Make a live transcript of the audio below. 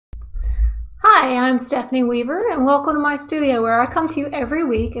Hi, I'm Stephanie Weaver, and welcome to my studio where I come to you every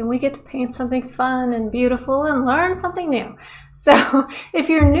week and we get to paint something fun and beautiful and learn something new. So if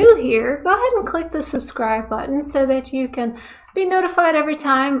you're new here, go ahead and click the subscribe button so that you can be notified every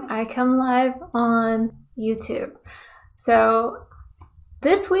time I come live on YouTube. So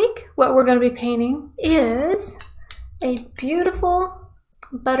this week, what we're going to be painting is a beautiful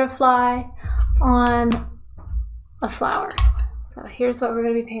butterfly on a flower. So here's what we're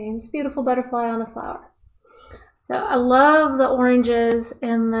going to be painting, this beautiful butterfly on a flower. So I love the oranges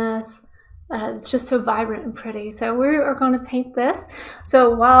in this. It's just so vibrant and pretty. So we are going to paint this.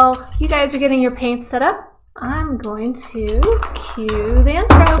 So while you guys are getting your paint set up, I'm going to cue the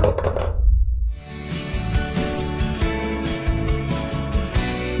intro.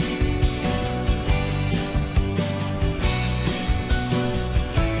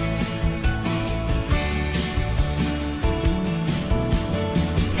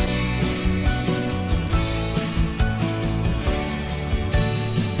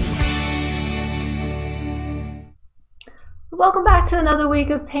 Welcome back to another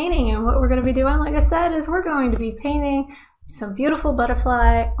week of painting, and what we're going to be doing, like I said, is we're going to be painting some beautiful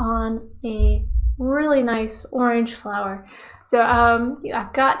butterfly on a really nice orange flower. So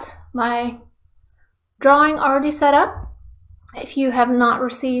I've got my drawing already set up. If you have not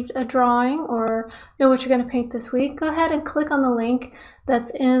received a drawing or know what you're going to paint this week, go ahead and click on the link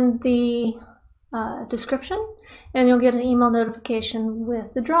that's in the description, and you'll get an email notification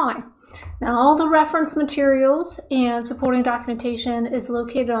with the drawing. Now, all the reference materials and supporting documentation is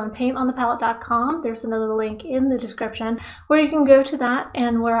located on paintonthepalette.com. There's another link in the description where you can go to that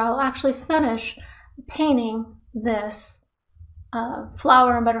and where I'll actually finish painting this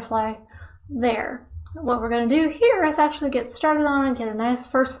flower and butterfly there. What we're going to do here is actually get started on it, get a nice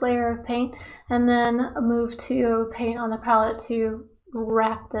first layer of paint, and then move to paint on the palette to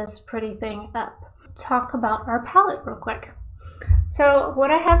wrap this pretty thing up. Let's talk about our palette real quick. So what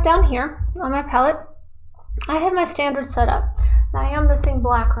I have down here on my palette, I have my standard setup. Now I am missing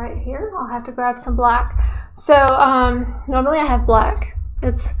black right here. I'll have to grab some black. So normally I have black.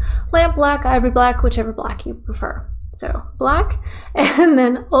 It's lamp black, ivory black, whichever black you prefer. So black, and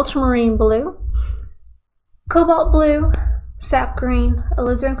then ultramarine blue, cobalt blue, sap green,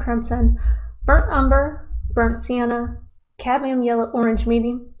 alizarin crimson, burnt umber, burnt sienna, cadmium yellow orange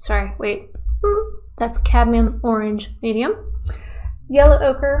medium. Sorry, wait. That's cadmium orange medium, yellow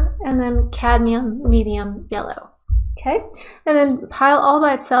ochre, and then cadmium medium yellow. Okay, and then pile all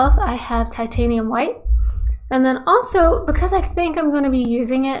by itself, I have titanium white. And then also, because I think I'm going to be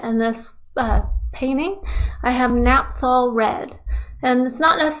using it in this painting, I have naphthol red. And it's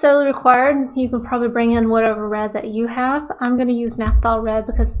not necessarily required. You can probably bring in whatever red that you have. I'm going to use naphthol red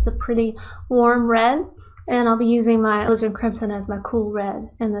because it's a pretty warm red. And I'll be using my alizarin crimson as my cool red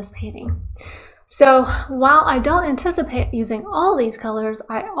in this painting. So while I don't anticipate using all these colors,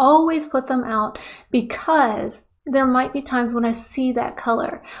 I always put them out because there might be times when I see that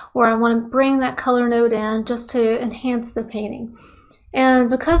color or I want to bring that color note in just to enhance the painting. And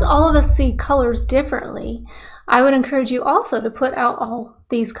because all of us see colors differently, I would encourage you also to put out all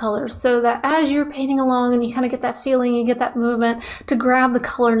these colors so that as you're painting along and you kind of get that feeling, you get that movement to grab the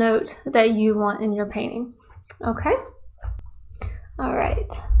color note that you want in your painting. Okay? All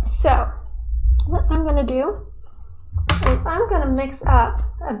right. So what I'm going to do is I'm going to mix up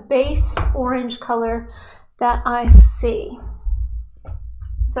a base orange color that I see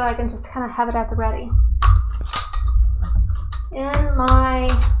so I can just kind of have it at the ready. In my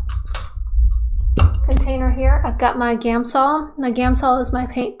container here, I've got my Gamsol. My Gamsol is my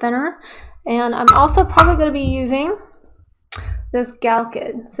paint thinner, and I'm also probably going to be using this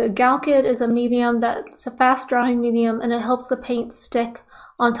Galkid. So Galkid is a medium that's a fast drying medium, and it helps the paint stick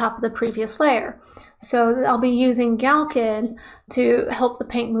on top of the previous layer. So I'll be using Galkid to help the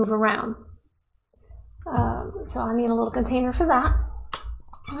paint move around. So I need a little container for that.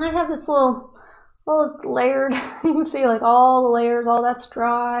 And I have this little layered, you can see like all the layers, all that's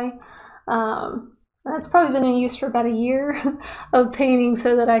dry. That's probably been in use for about a year of painting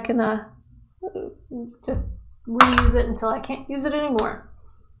so that I can just reuse it until I can't use it anymore.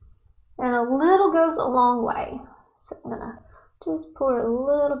 And a little goes a long way. So I'm gonna just pour a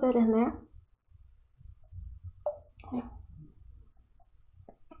little bit in there. Okay.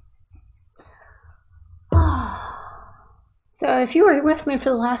 So if you were with me for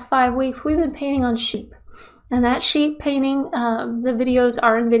the last 5 weeks, we've been painting on sheep. And that sheep painting, the videos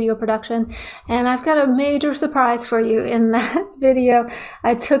are in video production. And I've got a major surprise for you in that video.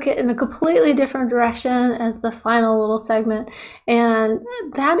 I took it in a completely different direction as the final little segment. And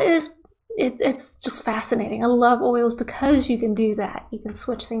that is it's just fascinating. I love oils because you can do that. You can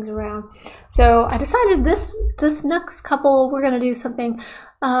switch things around. So I decided this next couple, we're going to do something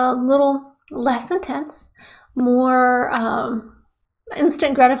a little less intense, more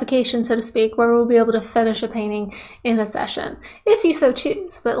instant gratification, so to speak, where we'll be able to finish a painting in a session, if you so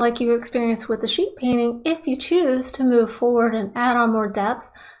choose. But like you experienced with the sheet painting, if you choose to move forward and add on more depth,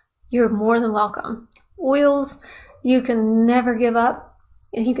 you're more than welcome. Oils, you can never give up.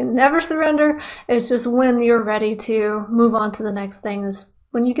 You can never surrender. It's just when you're ready to move on to the next thing is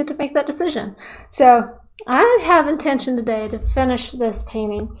when you get to make that decision. So I have intention today to finish this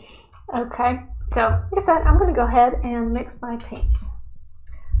painting. Okay, so like I said, I'm going to go ahead and mix my paints.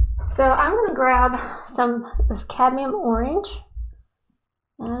 So I'm going to grab this cadmium orange,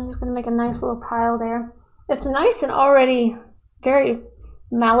 and I'm just going to make a nice little pile there. It's nice and already very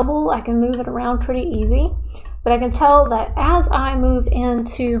malleable. I can move it around pretty easy. But I can tell that as I move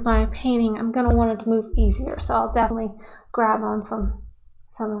into my painting, I'm going to want it to move easier. So I'll definitely grab on some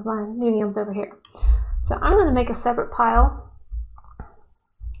of my mediums over here. So I'm going to make a separate pile.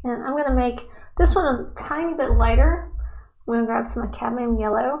 And I'm going to make this one a tiny bit lighter. I'm going to grab some cadmium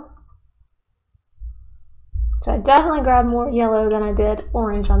yellow. So I definitely grabbed more yellow than I did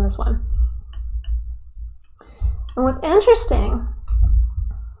orange on this one. And what's interesting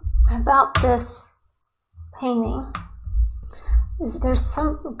about this painting is there's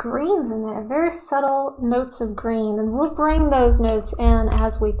some greens in there, very subtle notes of green, and we'll bring those notes in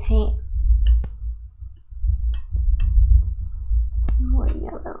as we paint. More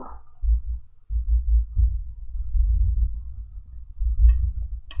yellow.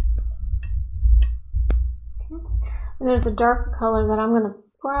 Okay. And there's a darker color that I'm going to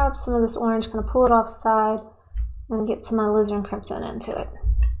grab some of this orange, kind of pull it off the side, and get some alizarin crimson into it.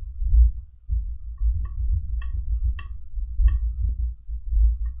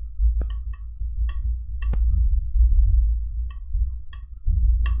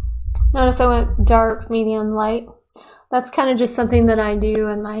 Notice I went dark, medium, light. That's kind of just something that I do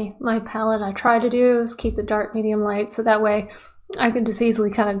in my palette. I try to do is keep it dark, medium, light, so that way I can just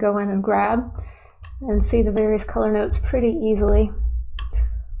easily kind of go in and grab and see the various color notes pretty easily.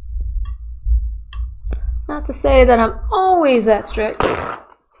 Not to say that I'm always that strict.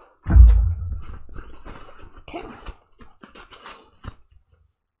 Okay.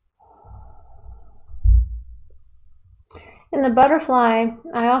 In the butterfly,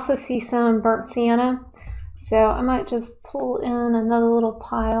 I also see some burnt sienna, so I might just pull in another little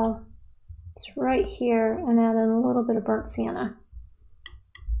pile. It's right here, and add in a little bit of burnt sienna.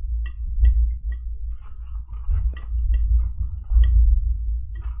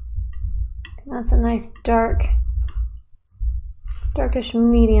 That's a nice darkish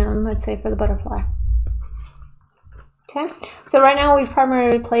medium, I'd say, for the butterfly. Okay, so right now we've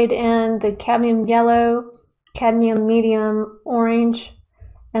primarily played in the cadmium yellow, cadmium medium orange,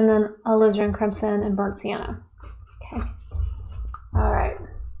 and then alizarin crimson and burnt sienna. Okay, all right.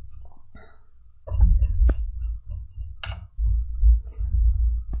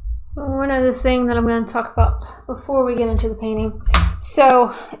 One other thing that I'm going to talk about before we get into the painting.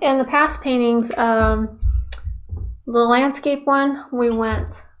 So in the past paintings, the landscape one, we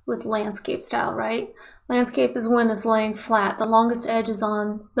went with landscape style, right? Landscape is when it's laying flat. The longest edge is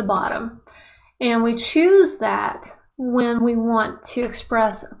on the bottom. And we choose that when we want to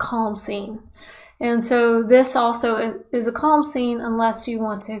express a calm scene. And so this also is a calm scene unless you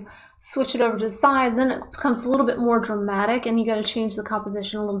want to switch it over to the side. Then it becomes a little bit more dramatic and you got to change the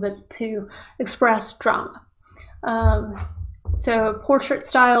composition a little bit to express drama. So portrait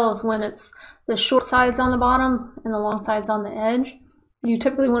style is when it's the short sides on the bottom and the long sides on the edge. You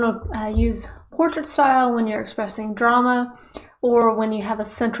typically want to use portrait style when you're expressing drama, or when you have a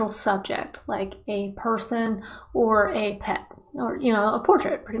central subject like a person or a pet, or a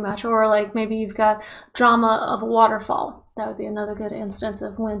portrait pretty much, or like maybe you've got drama of a waterfall. That would be another good instance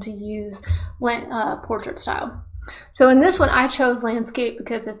of when to use portrait style. So in this one I chose landscape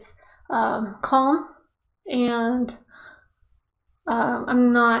because it's calm, and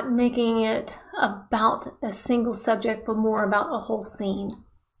I'm not making it about a single subject but more about a whole scene.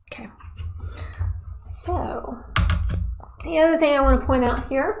 Okay, so the other thing I want to point out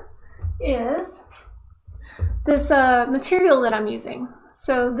here is this material that I'm using.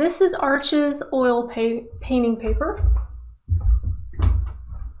 So this is Arches oil painting paper.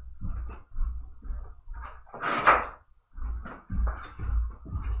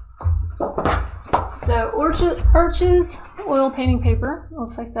 So Arches oil painting paper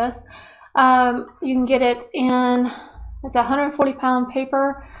looks like this. You can get it in, it's a 140-pound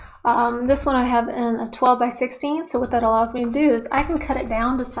paper. This one I have in a 12 by 16, so what that allows me to do is I can cut it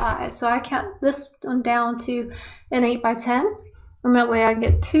down to size. So I cut this one down to an 8 by 10, and that way I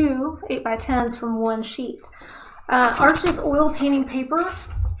get 2 8 by 10s from one sheet. Arch's oil painting paper,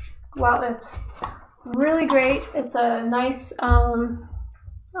 wow, it's really great. It's a nice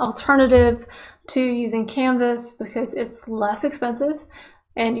alternative to using canvas because it's less expensive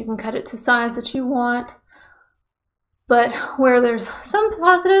and you can cut it to size that you want. But where there's some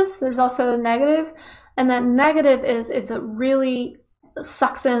positives, there's also a negative, and that negative is it really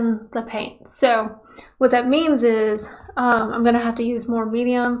sucks in the paint. So what that means is I'm going to have to use more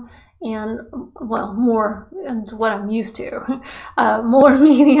medium and, well, more and what I'm used to, more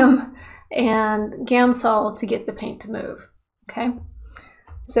medium and Gamsol to get the paint to move. Okay,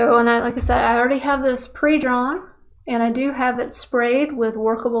 so and like I said, I already have this pre-drawn, and I do have it sprayed with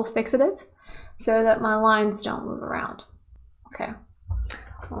workable fixative so that my lines don't move around. Okay,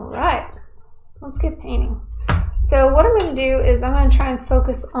 all right, let's get painting. So what I'm going to do is I'm going to try and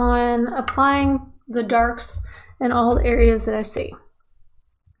focus on applying the darks in all the areas that I see.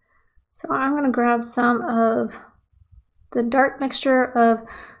 So I'm going to grab some of the dark mixture of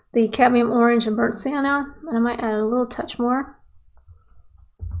the cadmium orange and burnt sienna, and I might add a little touch more.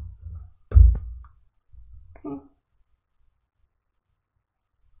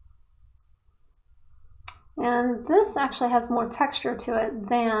 And this actually has more texture to it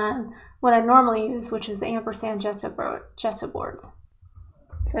than what I normally use, which is the ampersand gesso boards.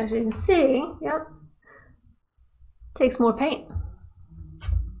 So as you can see, yep, takes more paint.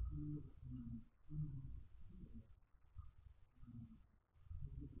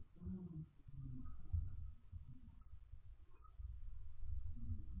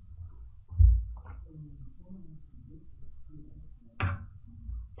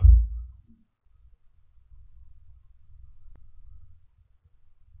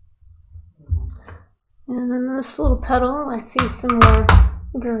 And then this little petal, I see some more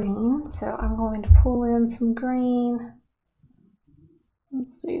green, so I'm going to pull in some green.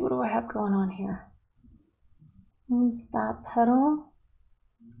 Let's see, what do I have going on here? There's that petal.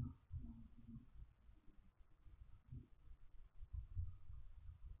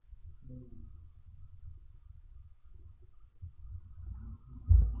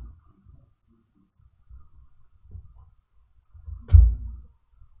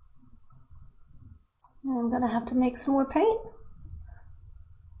 I'm going to have to make some more paint.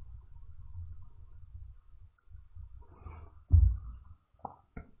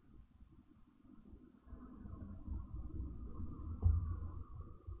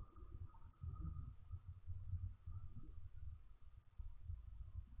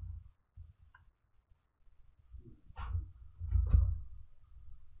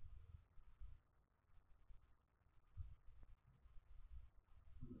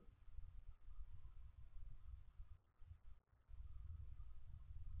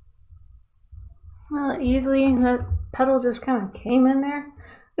 Well, easily, that petal just kind of came in there.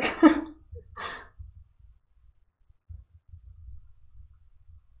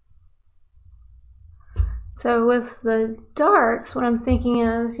 So with the darks, what I'm thinking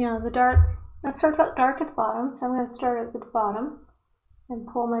is, you know, the dark, that starts out dark at the bottom, so I'm going to start at the bottom and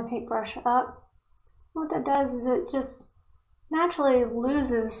pull my paintbrush up. What that does is it just naturally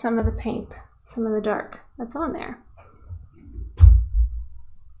loses some of the paint, some of the dark that's on there.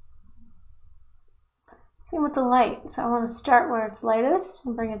 Same with the light, so I want to start where it's lightest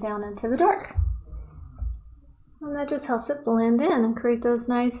and bring it down into the dark. And that just helps it blend in and create those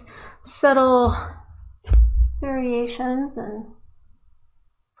nice subtle variations and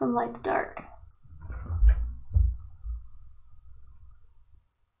from light to dark.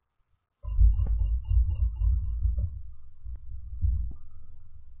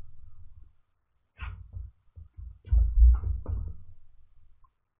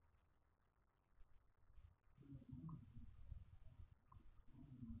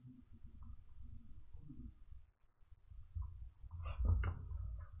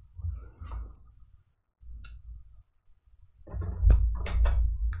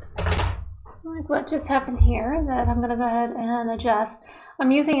 Like what just happened here that I'm going to go ahead and adjust.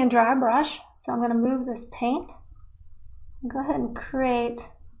 I'm using a dry brush, so I'm going to move this paint and go ahead and create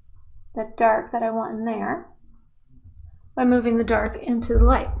the dark that I want in there by moving the dark into the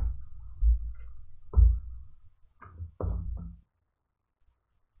light.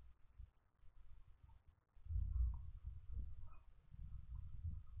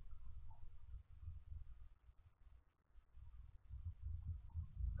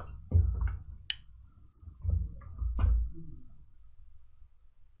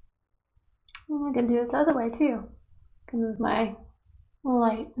 And I can do it the other way too. I can move my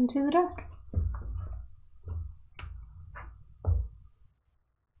light into the dark.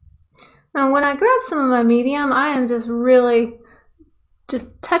 Now when I grab some of my medium, I am just really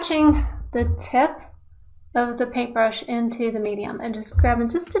just touching the tip of the paintbrush into the medium and just grabbing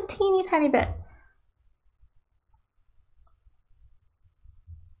just a teeny tiny bit.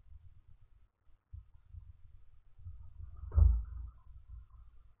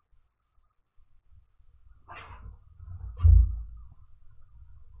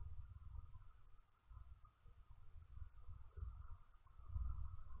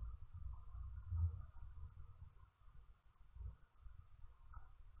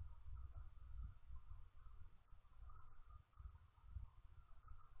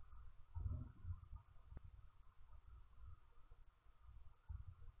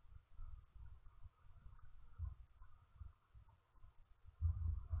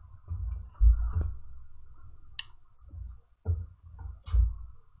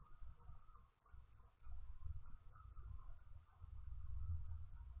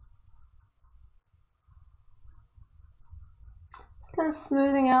 Just kind of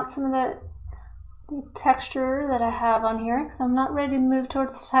smoothing out some of the texture that I have on here because I'm not ready to move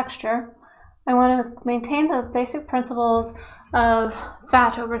towards texture. I want to maintain the basic principles of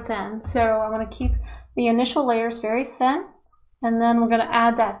fat over thin. So I want to keep the initial layers very thin, and then we're going to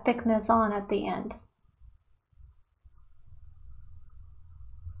add that thickness on at the end.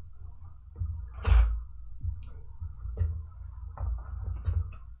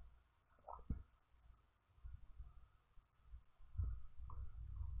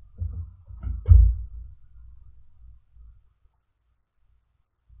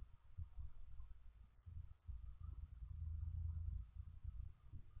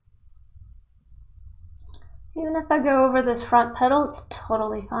 Even if I go over this front petal, it's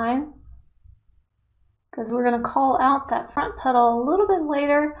totally fine, because we're going to call out that front petal a little bit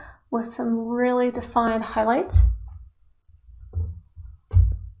later with some really defined highlights.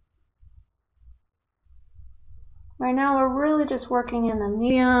 Right now we're really just working in the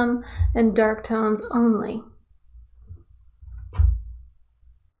medium and dark tones only.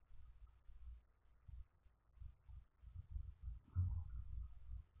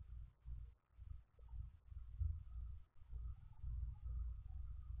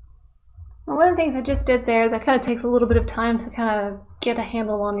 One of the things I just did there that kind of takes a little bit of time to kind of get a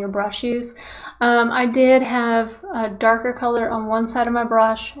handle on your brush use. I did have a darker color on one side of my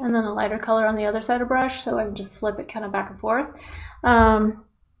brush and then a lighter color on the other side of the brush, so I would just flip it kind of back and forth.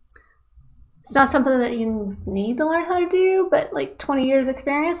 It's not something that you need to learn how to do, but like 20 years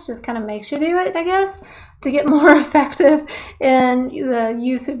experience just kind of makes you do it, I guess, to get more effective in the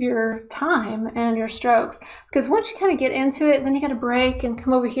use of your time and your strokes. Because once you kind of get into it, then you got to break and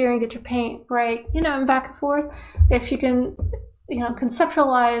come over here and get your paint break, you know, and back and forth. If you can, you know,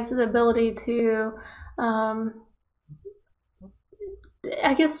 conceptualize the ability to,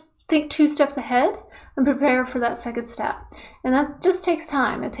 I guess, think 2 steps ahead and prepare for that second step. And that just takes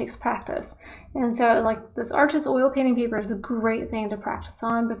time, it takes practice. And so like this Arches oil painting paper is a great thing to practice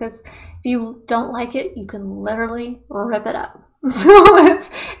on, because if you don't like it, you can literally rip it up. So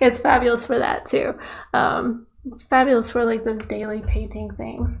it's fabulous for that too. It's fabulous for like those daily painting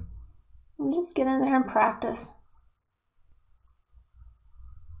things. And just get in there and practice.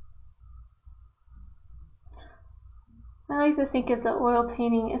 I like to think of the oil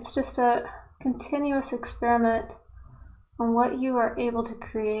painting, it's just a continuous experiment on what you are able to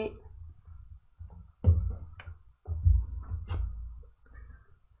create.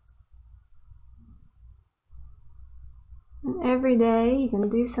 And every day you can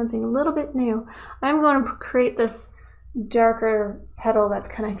do something a little bit new. I'm going to create this darker petal that's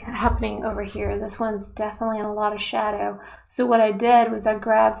kind of happening over here. This one's definitely in a lot of shadow. So what I did was I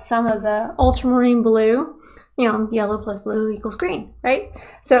grabbed some of the ultramarine blue. You know, yellow plus blue equals green, right?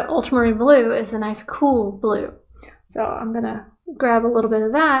 So ultramarine blue is a nice cool blue. So I'm gonna grab a little bit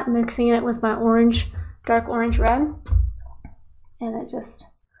of that, mixing it with my orange, dark orange red. And it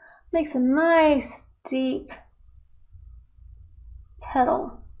just makes a nice deep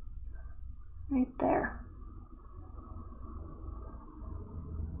petal right there.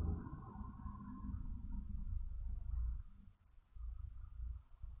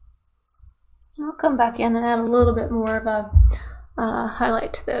 I'll come back in and add a little bit more of a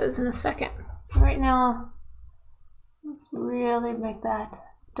highlight to those in a second. Right now, let's really make that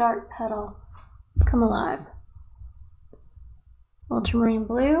dark petal come alive. Ultramarine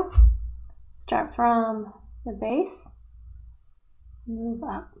blue, start from the base, move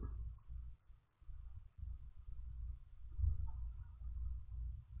up.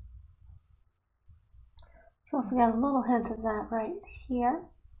 It's also got a little hint of that right here.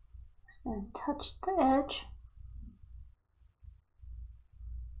 Just going to touch the edge.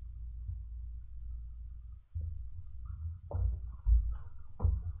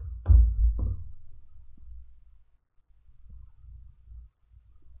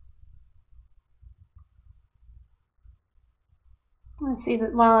 I see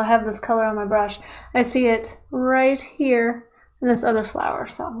that while I have this color on my brush, I see it right here in this other flower.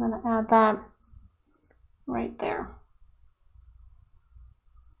 So I'm going to add that right there.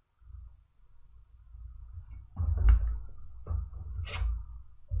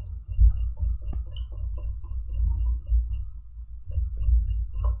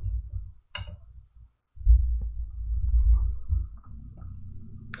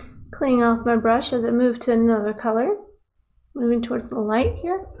 Cleaning off my brush as I move to another color. Moving towards the light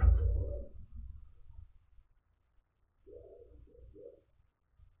here.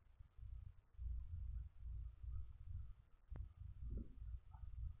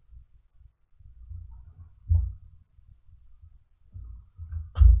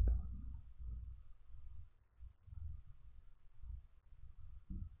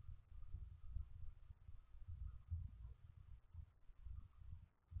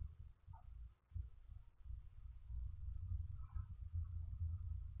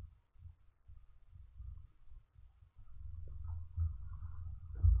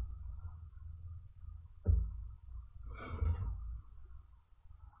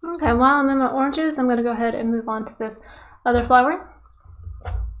 Okay, while I'm in my oranges, I'm going to go ahead and move on to this other flower.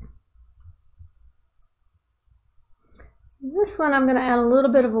 This one I'm going to add a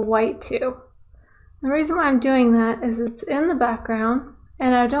little bit of a white to. The reason why I'm doing that is it's in the background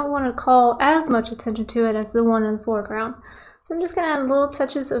and I don't want to call as much attention to it as the one in the foreground. So I'm just going to add little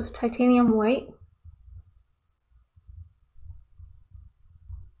touches of titanium white.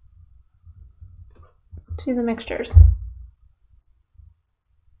 To the mixtures.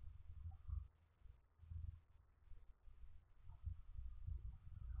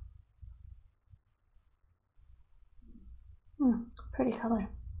 Pretty color.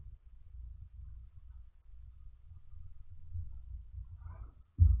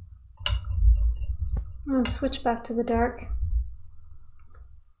 I'm going to switch back to the dark.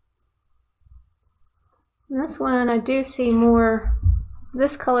 And this one I do see more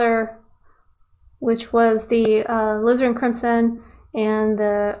this color, which was the alizarin crimson and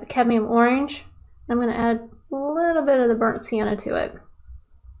the cadmium orange. I'm going to add a little bit of the burnt sienna to it.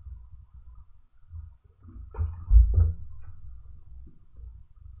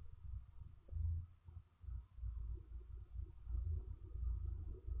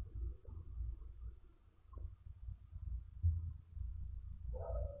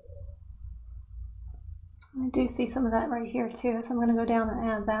 I do see some of that right here too, so I'm going to go down and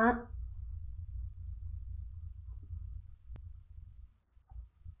add that.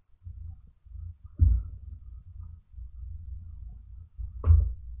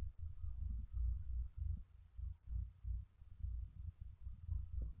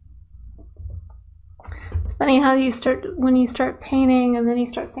 It's funny how when you start painting and then you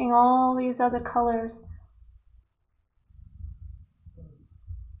start seeing all these other colors.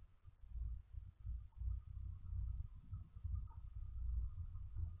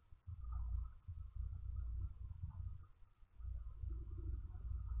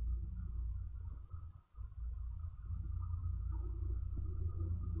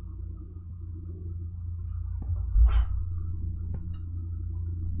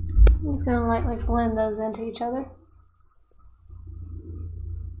 I'm just going to lightly blend those into each other.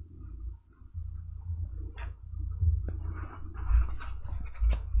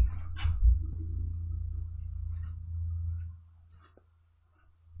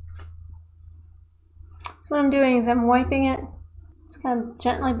 So what I'm doing is I'm wiping it, just kind of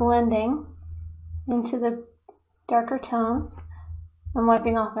gently blending into the darker tone. I'm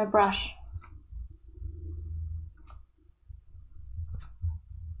wiping off my brush.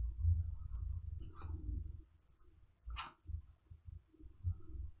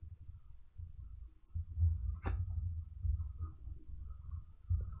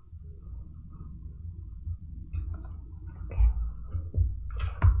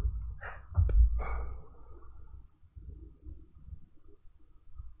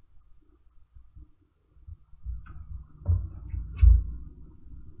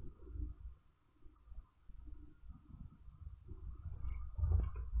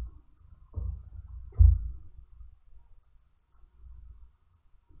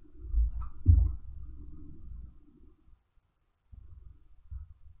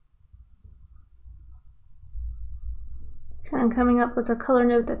 Kind of coming up with a color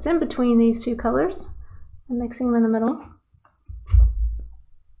note that's in between these two colors. and mixing them in the middle.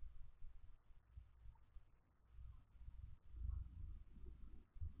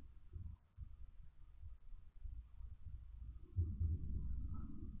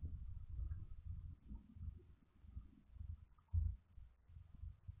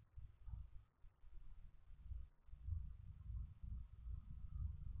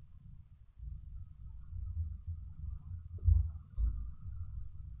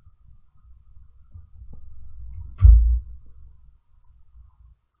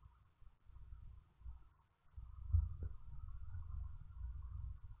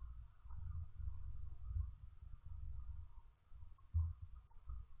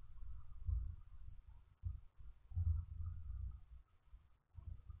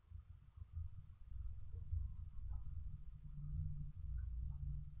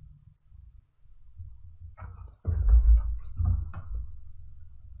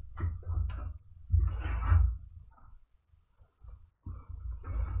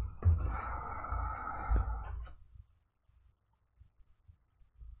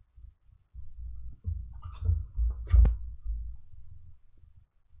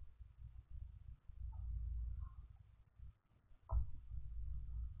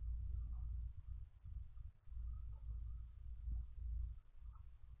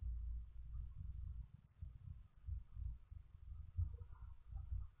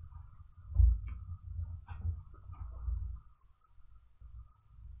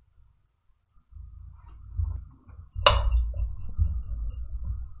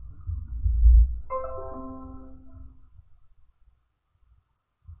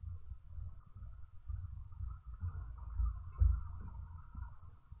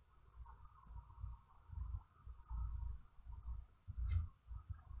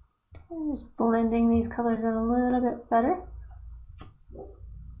 I'm just blending these colors in a little bit better.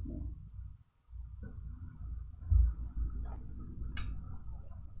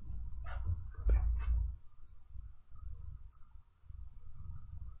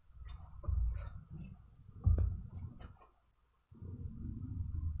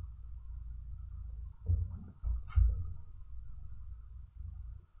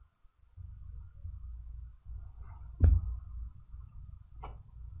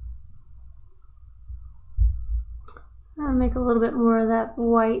 I'll make a little bit more of that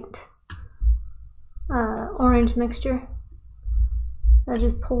white orange mixture. I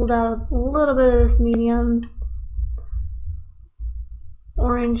just pulled out a little bit of this medium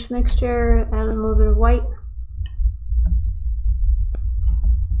orange mixture, added a little bit of white.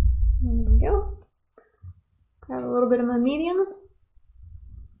 There we go. Grab a little bit of my medium.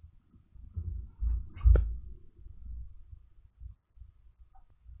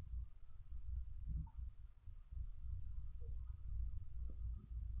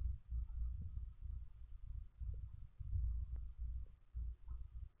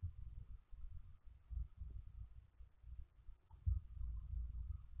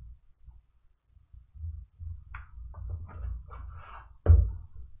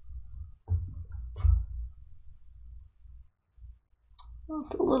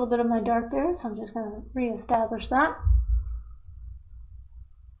 Lost a little bit of my dark there, so I'm just going to re-establish that.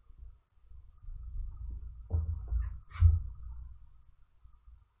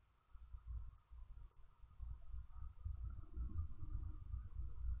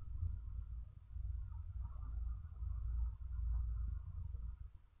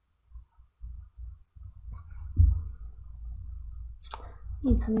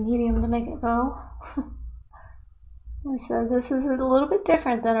 Need some medium to make it go. And so this is a little bit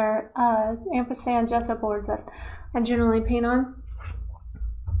different than our ampersand gesso boards that I generally paint on.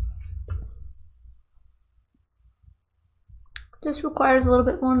 Just requires a little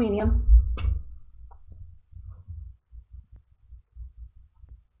bit more medium.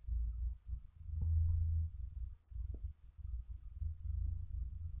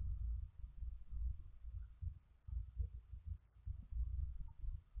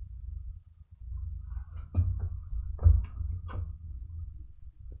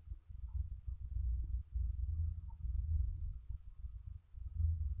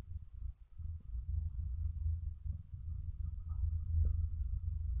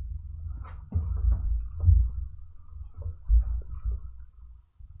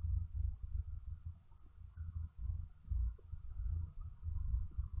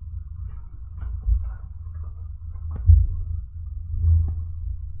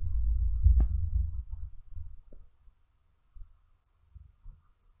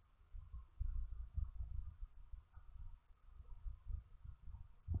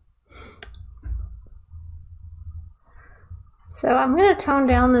 So I'm going to tone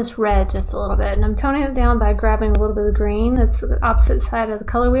down this red just a little bit, and I'm toning it down by grabbing a little bit of green. That's the opposite side of the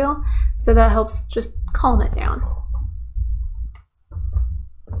color wheel, so that helps just calm it down.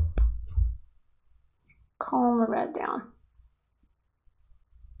 Calm the red down.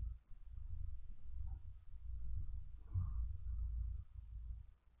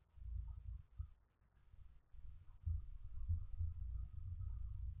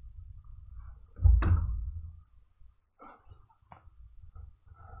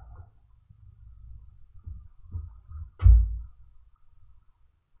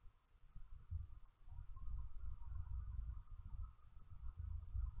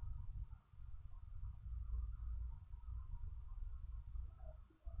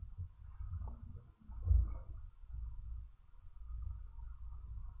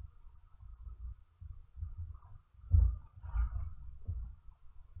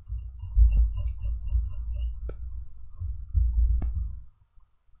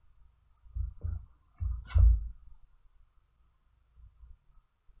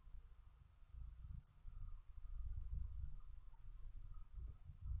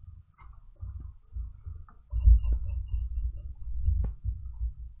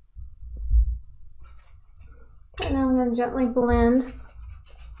 And now I'm going to gently blend,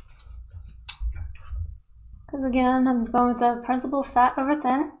 because again, I'm going with the principle fat over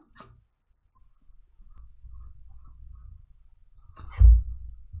thin.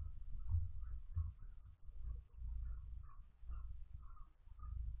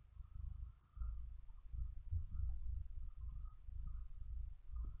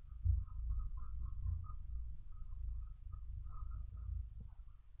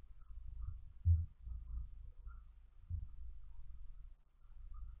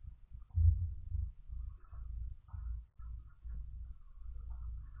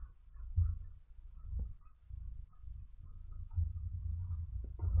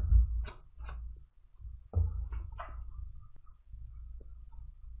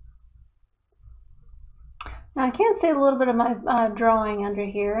 Now I can see a little bit of my drawing under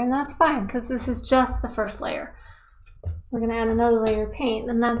here, and that's fine because this is just the first layer. We're going to add another layer of paint,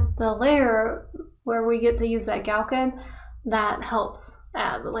 and then the layer where we get to use that Galkin, that helps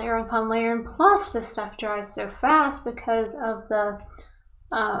add the layer upon layer. And plus this stuff dries so fast because of the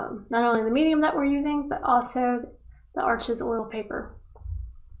not only the medium that we're using, but also the Arches oil paper.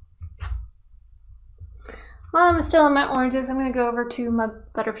 While I'm still in my oranges, I'm going to go over to my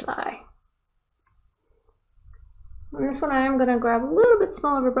butterfly. And this one I am going to grab a little bit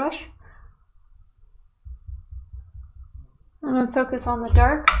smaller of a brush. I'm going to focus on the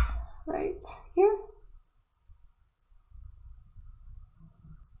darks right here.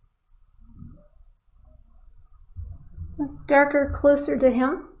 It's darker closer to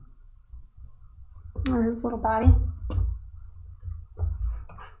him, or his little body.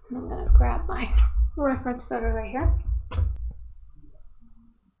 I'm going to grab my reference photo right here.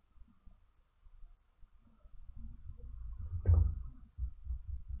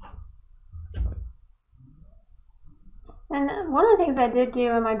 And one of the things I did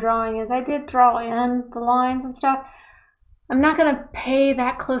do in my drawing is I did draw in the lines and stuff. I'm not going to pay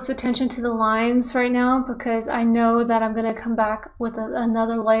that close attention to the lines right now because I know that I'm going to come back with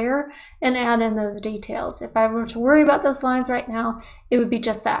another layer and add in those details. If I were to worry about those lines right now, it would be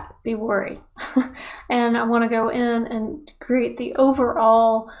just that, be worry. And I want to go in and create the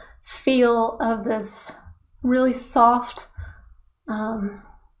overall feel of this really soft,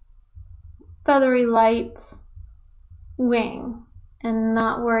 feathery light wing and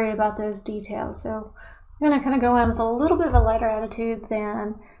not worry about those details. So I'm going to kind of go in with a little bit of a lighter attitude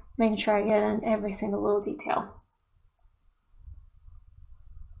than making sure I get in every single little detail.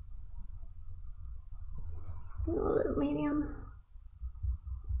 A little bit of medium.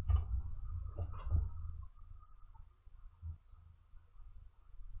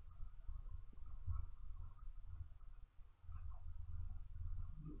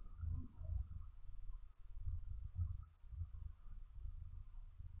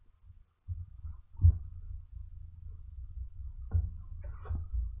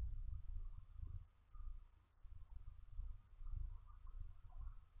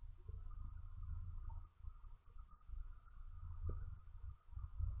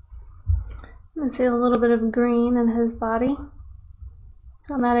 I see a little bit of green in his body,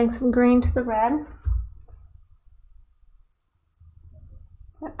 so I'm adding some green to the red.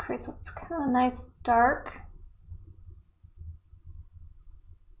 That creates a kind of nice dark.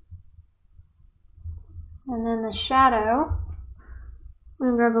 And then the shadow, I'm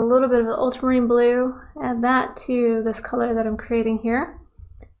going to grab a little bit of the ultramarine blue, add that to this color that I'm creating here,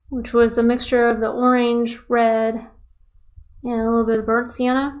 which was a mixture of the orange, red, and a little bit of burnt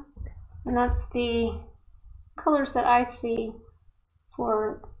sienna. And that's the colors that I see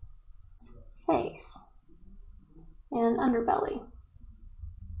for his face and underbelly.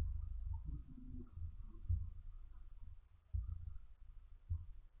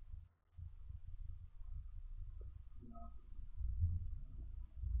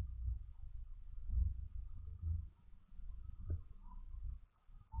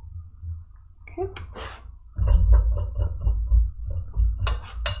 Okay.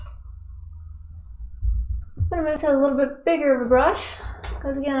 I'm going to move to a little bit bigger of a brush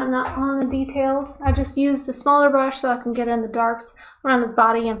because again I'm not on the details. I just used a smaller brush so I can get in the darks around his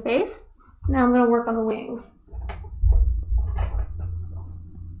body and face. Now I'm going to work on the wings.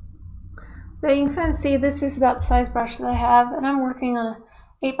 So you can kind of see this is about the size brush that I have, and I'm working on an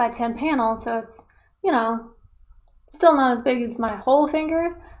 8 by 10 panel, so it's, you know, still not as big as my whole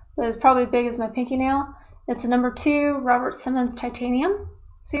finger, but it's probably big as my pinky nail. It's a number 2 Robert Simmons Titanium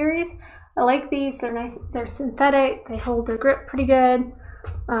series. I like these, they're nice, they're synthetic, they hold their grip pretty good.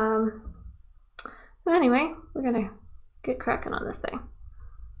 But anyway, we're gonna get cracking on this thing.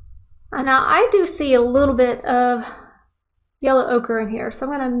 Now I do see a little bit of yellow ochre in here, so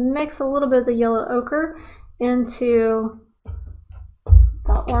I'm going to mix a little bit of the yellow ochre into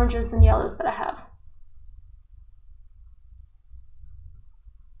the oranges and yellows that I have.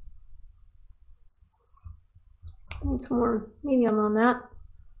 Need some more medium on that.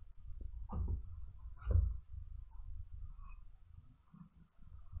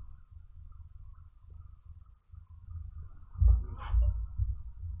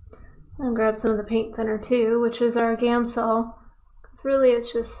 I'm going to grab some of the paint thinner too, which is our Gamsol. Really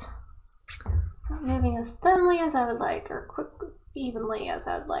it's just not moving as thinly as I would like, or quickly, evenly as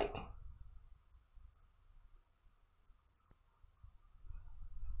I would like.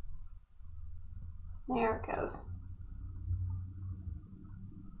 There it goes.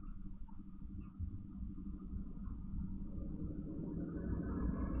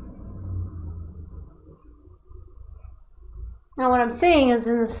 Now what I'm seeing is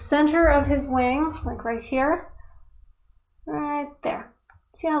in the center of his wing, like right here, right there.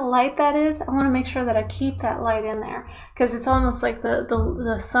 See how light that is? I want to make sure that I keep that light in there because it's almost like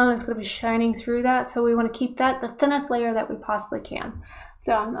the sun is going to be shining through that. So we want to keep that the thinnest layer that we possibly can.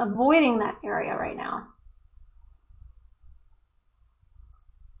 So I'm avoiding that area right now.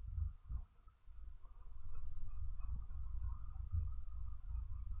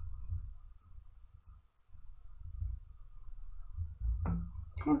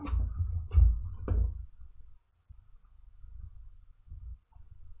 Okay.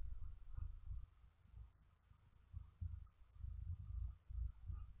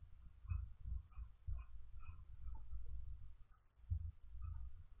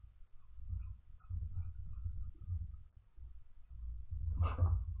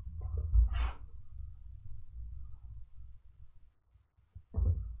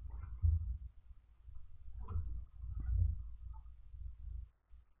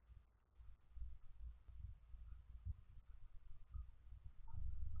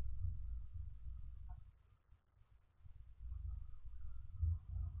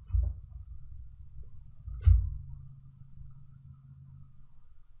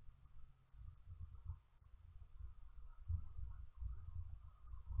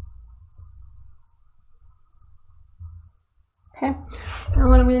 Okay, now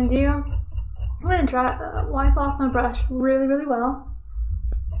what I'm going to do, I'm going to wipe off my brush really, really well.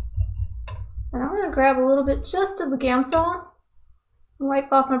 And I'm going to grab a little bit just of the Gamsol and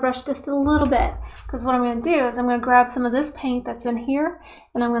wipe off my brush just a little bit. Because what I'm going to do is I'm going to grab some of this paint that's in here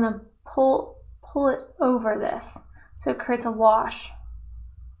and I'm going to pull it over this so it creates a wash.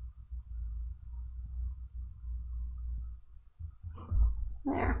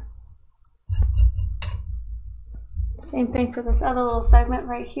 There. Same thing for this other little segment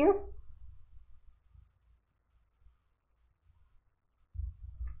right here.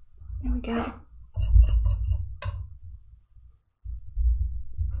 There we go.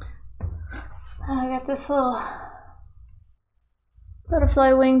 I got this little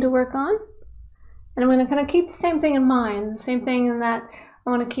butterfly wing to work on. And I'm going to kind of keep the same thing in mind. The same thing in that I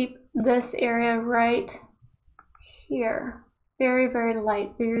want to keep this area right here. Very, very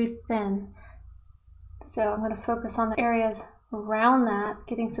light, very thin. So I'm going to focus on the areas around that,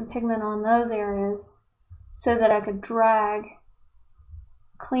 getting some pigment on those areas so that I could drag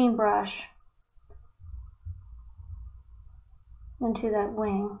a clean brush into that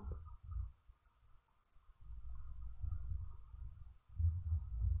wing.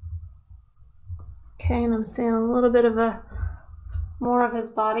 Okay, and I'm seeing a little bit of more of his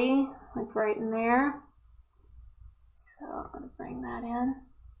body, like right in there. So I'm going to bring that in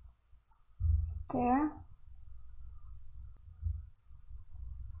there.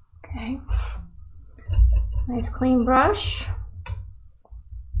 Okay. Nice clean brush.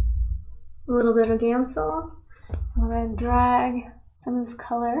 A little bit of Gamsol. I'm going to drag some of this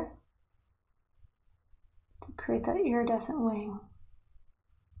color to create that iridescent wing.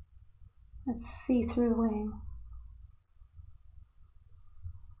 That see-through wing.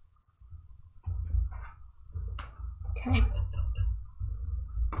 Okay.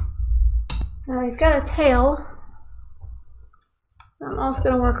 Now he's got a tail. I'm also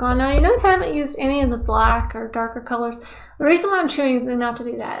going to work on. Now you notice I haven't used any of the black or darker colors. The reason why I'm choosing is not to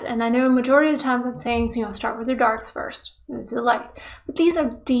do that. And I know a majority of the time I'm saying, you know, start with your darks first, move to the lights. But these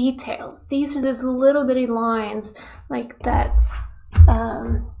are details. These are those little bitty lines like that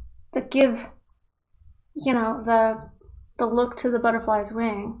that give, you know, the look to the butterfly's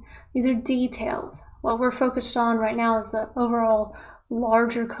wing. These are details. What we're focused on right now is the overall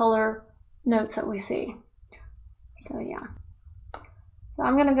larger color notes that we see. So yeah. So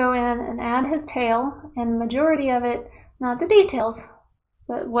I'm going to go in and add his tail, and the majority of it, not the details,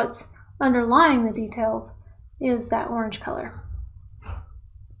 but what's underlying the details is that orange color.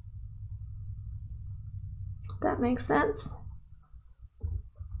 If that makes sense.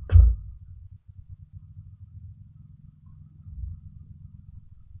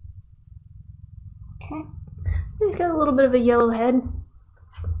 Okay. He's got a little bit of a yellow head.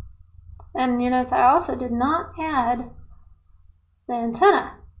 And you notice I also did not add the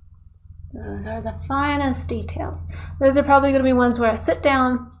antenna. Those are the finest details. Those are probably going to be ones where I sit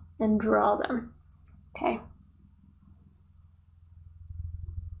down and draw them. Okay.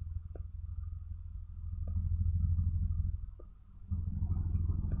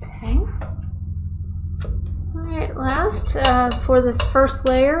 Okay. All right, last for this first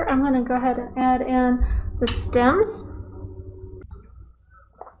layer, I'm going to go ahead and add in the stems.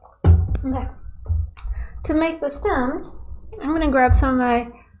 Okay. To make the stems, I'm going to grab some of my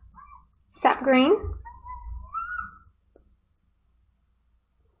sap green,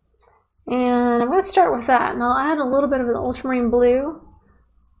 and I'm going to start with that, and I'll add a little bit of the ultramarine blue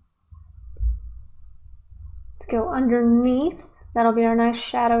to go underneath. That'll be our nice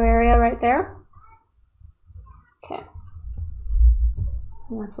shadow area right there. Okay,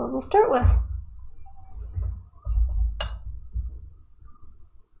 and that's what we'll start with.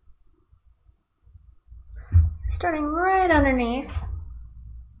 So starting right underneath.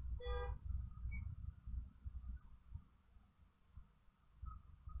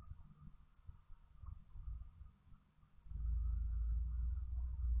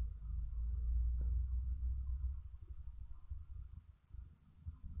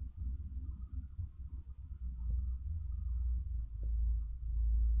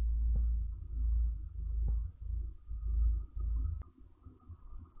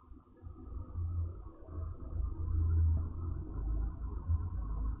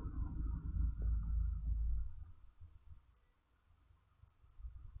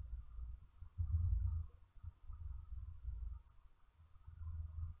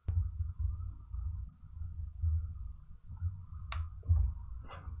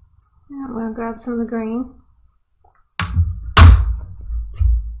 I'm going to grab some of the green.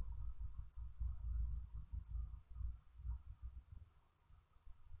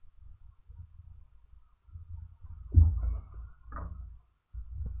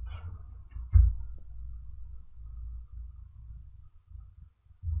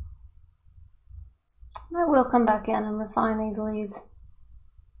 I will come back in and refine these leaves.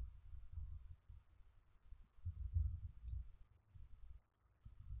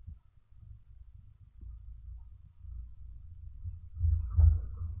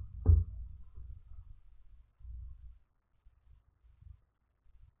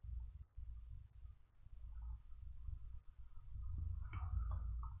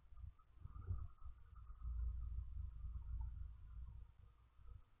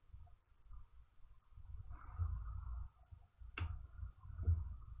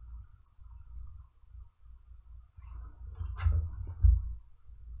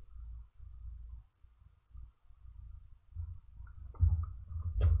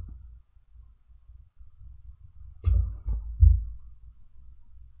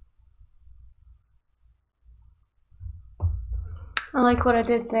 I like what I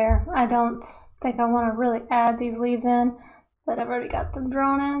did there. I don't think I want to really add these leaves in, but I've already got them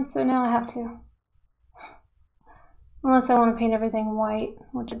drawn in, so now I have to. Unless I want to paint everything white,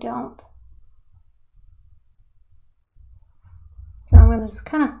 which I don't. So I'm going to just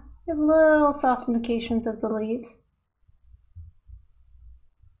kind of give little soft indications of the leaves.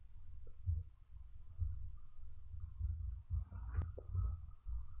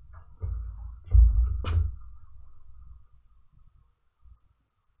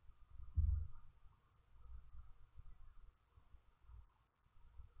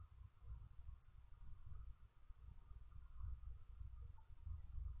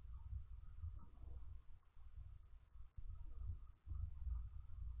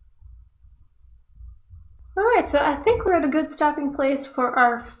 right, so I think we're at a good stopping place for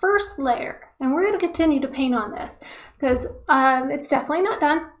our first layer, and we're going to continue to paint on this because it's definitely not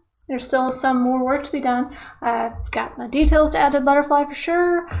done. There's still some more work to be done. I've got my details to add to the butterfly for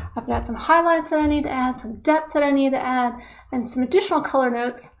sure. I've got some highlights that I need to add, some depth that I need to add, and some additional color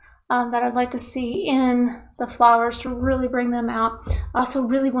notes that I'd like to see in the flowers to really bring them out. I also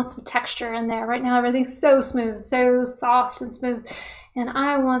really want some texture in there. Right now everything's so smooth, so soft and smooth, and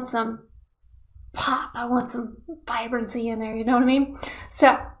I want some pop. I want some vibrancy in there, you know what I mean?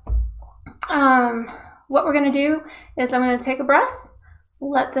 So what we're going to do is I'm going to take a breath,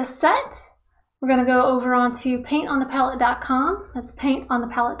 let this set. We're going to go over onto paintonthepalette.com. That's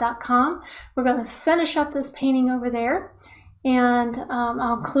paintonthepalette.com. We're going to finish up this painting over there, and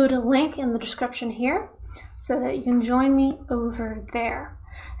I'll include a link in the description here so that you can join me over there.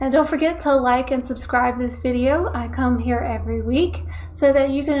 And don't forget to like and subscribe this video. I come here every week so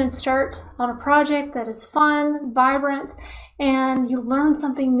that you can start on a project that is fun, vibrant, and you learn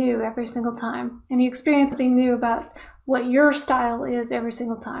something new every single time. And you experience something new about what your style is every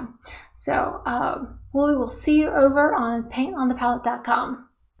single time. So we will see you over on paintonthepalette.com.